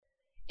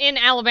In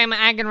Alabama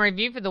Ag and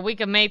Review for the week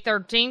of May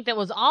 13th, it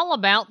was all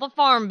about the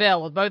Farm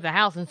Bill, with both the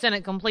House and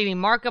Senate completing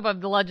markup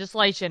of the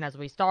legislation, as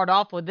we start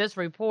off with this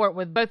report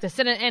with both the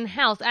Senate and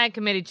House Ag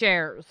Committee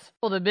chairs.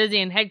 Well, the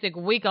busy and hectic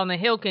week on the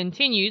Hill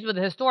continues with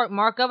the historic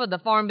markup of the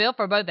Farm Bill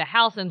for both the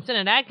House and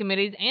Senate Ag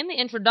Committees and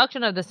the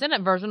introduction of the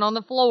Senate version on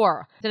the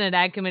floor. Senate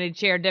Ag Committee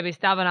Chair Debbie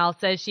Stabenow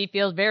says she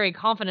feels very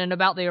confident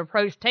about the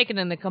approach taken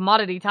in the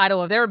commodity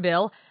title of their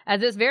bill,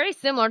 as it's very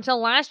similar to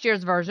last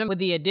year's version with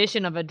the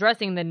addition of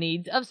addressing the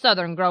needs of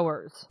Southern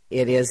growers.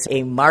 It is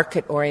a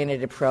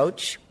market-oriented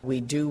approach. We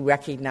do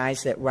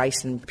recognize that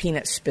rice and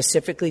peanuts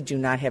specifically do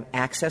not have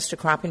access to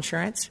crop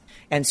insurance.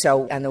 And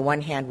so, on the one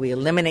hand, we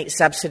eliminate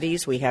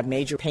subsidies. We have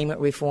major payment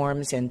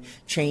reforms and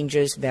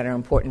changes that are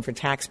important for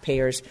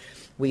taxpayers.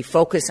 We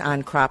focus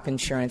on crop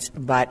insurance,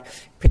 but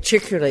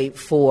particularly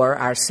for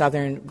our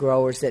southern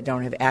growers that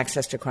don't have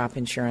access to crop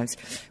insurance,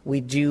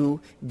 we do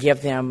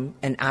give them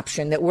an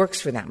option that works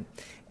for them.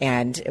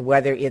 And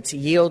whether it's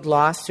yield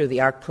loss through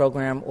the ARC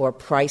program or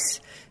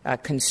price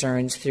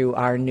concerns through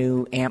our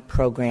new AMP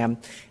program,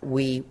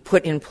 we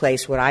put in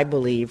place what I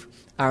believe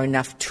are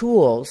enough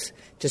tools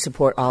to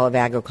support all of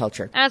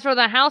agriculture. As for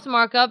the House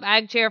markup,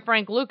 Ag Chair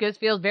Frank Lucas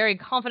feels very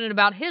confident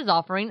about his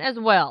offering as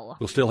well.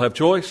 We'll still have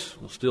choice.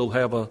 We'll still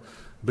have a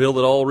bill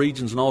that all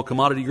regions and all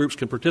commodity groups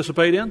can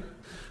participate in.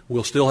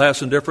 We'll still have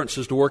some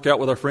differences to work out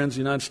with our friends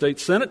in the United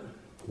States Senate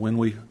when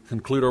we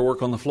conclude our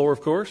work on the floor,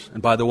 of course.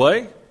 And by the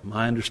way,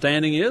 my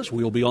understanding is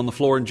we'll be on the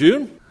floor in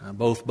June,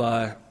 both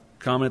by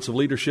comments of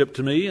leadership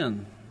to me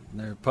and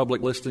their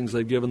public listings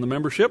they've given the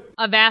membership.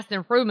 A vast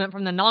improvement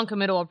from the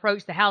non-committal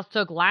approach the House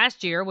took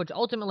last year, which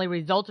ultimately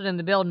resulted in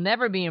the bill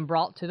never being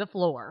brought to the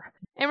floor.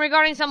 And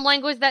regarding some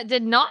language that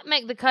did not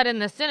make the cut in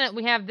the Senate,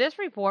 we have this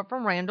report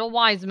from Randall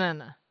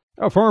Wiseman.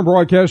 Farm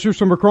broadcasters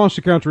from across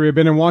the country have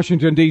been in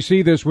Washington,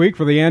 D.C. this week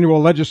for the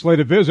annual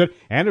legislative visit,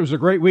 and it was a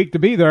great week to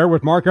be there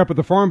with markup of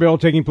the Farm Bill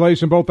taking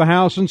place in both the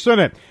House and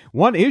Senate.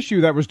 One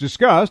issue that was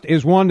discussed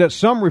is one that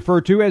some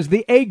refer to as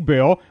the Egg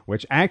Bill,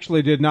 which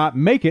actually did not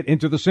make it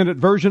into the Senate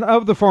version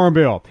of the Farm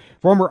Bill.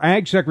 Former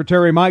Ag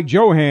Secretary Mike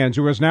Johans,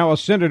 who is now a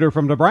senator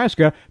from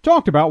Nebraska,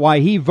 talked about why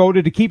he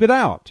voted to keep it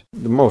out.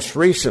 The most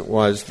recent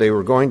was they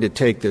were going to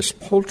take this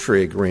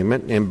poultry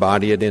agreement and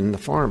embody it in the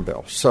Farm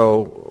Bill.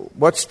 So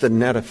what's the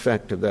net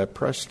effect of that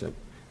precedent?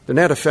 The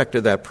net effect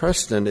of that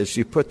precedent is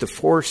you put the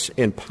force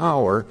and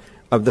power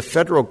of the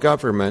federal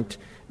government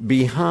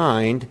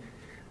behind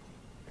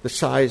the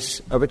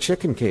size of a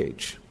chicken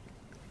cage.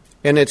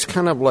 And it's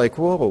kind of like,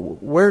 whoa,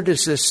 where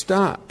does this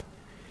stop?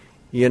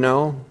 You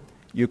know,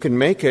 you can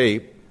make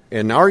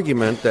an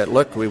argument that,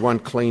 look, we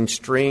want clean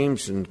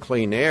streams and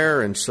clean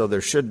air, and so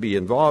there should be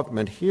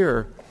involvement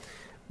here.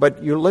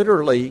 But you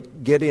literally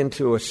get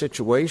into a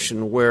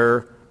situation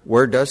where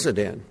does it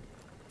end?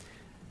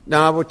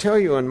 Now, I will tell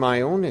you in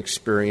my own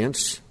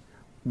experience,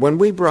 when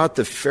we brought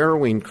the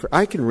farrowing,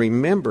 I can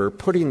remember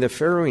putting the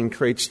farrowing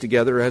crates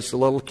together as a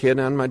little kid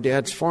on my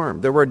dad's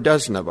farm. There were a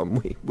dozen of them.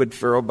 We would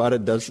farrow about a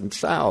dozen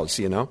sows,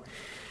 you know.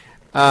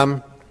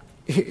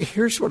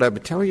 Here's what I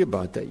would tell you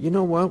about that. You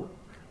know what?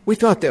 We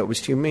thought that was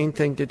the humane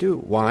thing to do.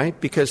 Why?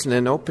 Because in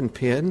an open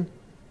pen,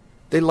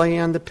 they lay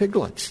on the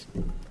piglets.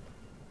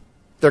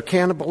 They're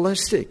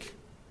cannibalistic.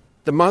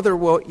 The mother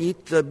will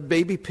eat the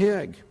baby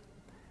pig.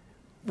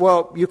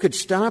 Well, you could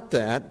stop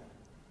that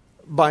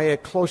by a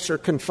closer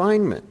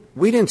confinement.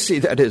 We didn't see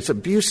that as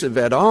abusive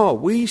at all.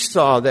 We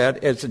saw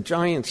that as a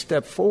giant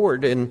step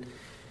forward. And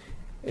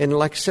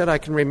like I said, I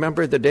can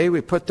remember the day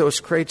we put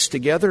those crates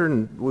together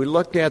and we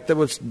looked at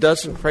those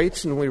dozen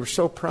crates and we were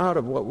so proud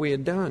of what we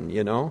had done,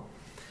 you know.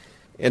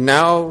 And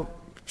now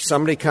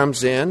somebody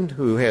comes in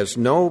who has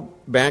no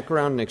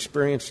background and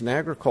experience in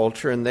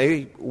agriculture and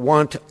they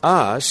want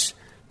us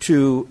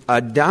to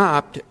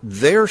adopt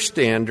their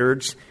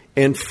standards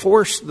and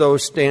force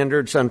those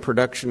standards on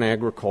production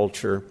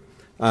agriculture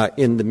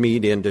in the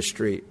meat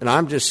industry. And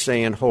I'm just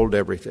saying, hold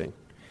everything.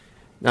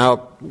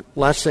 Now,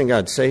 last thing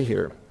I'd say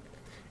here.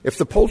 If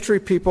the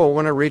poultry people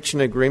want to reach an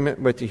agreement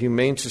with the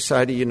Humane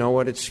Society, you know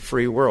what? It's a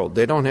free world.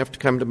 They don't have to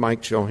come to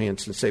Mike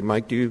Johans and say,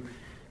 Mike, do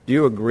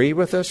you agree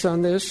with us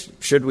on this?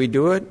 Should we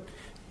do it?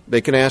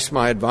 They can ask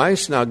my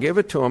advice, and I'll give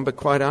it to them, but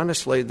quite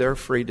honestly, they're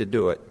free to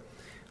do it.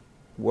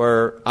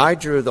 Where I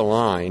drew the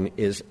line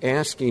is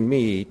asking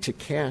me to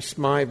cast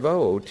my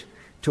vote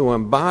to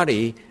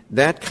embody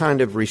that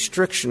kind of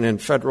restriction in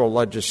federal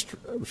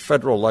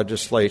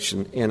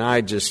legislation, and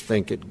I just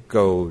think it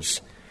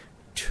goes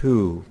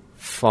too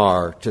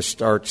far to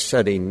start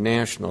setting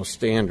national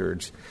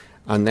standards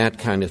on that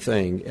kind of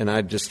thing, and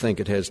I just think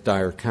it has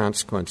dire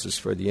consequences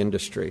for the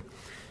industry.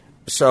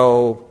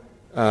 So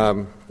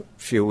a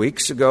few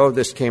weeks ago,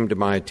 this came to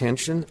my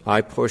attention.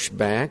 I pushed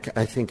back.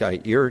 I think I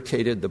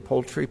irritated the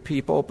poultry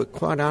people, but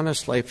quite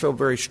honestly, I feel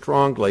very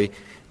strongly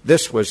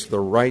this was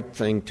the right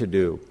thing to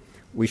do.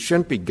 We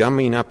shouldn't be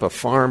gumming up a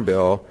farm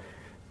bill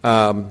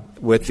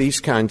with these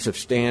kinds of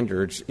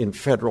standards in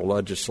federal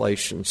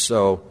legislation.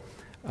 So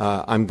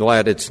I'm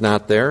glad it's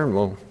not there, and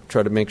we'll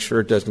try to make sure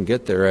it doesn't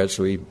get there as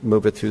we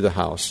move it through the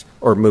House,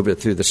 or move it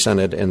through the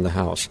Senate and the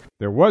House.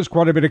 There was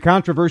quite a bit of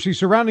controversy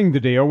surrounding the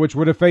deal, which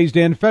would have phased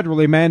in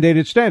federally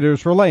mandated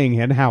standards for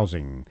laying-in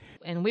housing.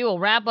 And we will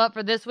wrap up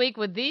for this week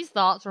with these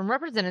thoughts from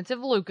Representative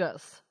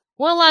Lucas.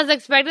 Well, as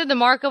expected, the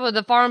markup of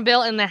the Farm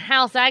Bill in the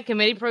House Ag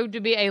Committee proved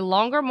to be a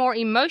longer, more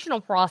emotional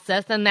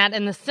process than that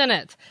in the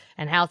Senate.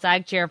 And House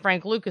Ag Chair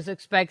Frank Lucas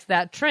expects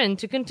that trend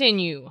to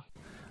continue.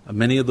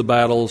 Many of the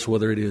battles,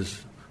 whether it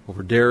is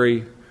over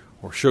dairy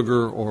or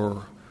sugar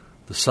or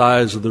the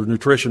size of the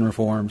nutrition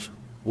reforms,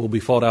 will be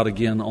fought out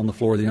again on the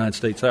floor of the United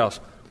States House.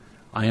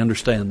 I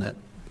understand that.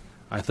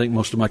 I think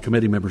most of my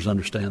committee members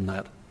understand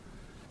that.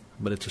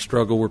 But it's a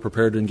struggle we're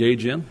prepared to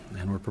engage in,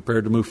 and we're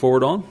prepared to move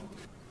forward on.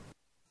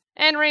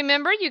 And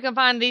remember, you can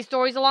find these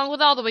stories along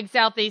with all the week's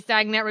Southeast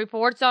AgNet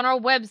reports on our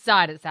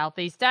website at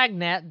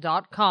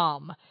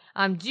southeastagnet.com.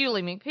 I'm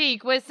Julie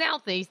McPeak with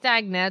Southeast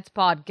AgNet's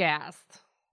podcast.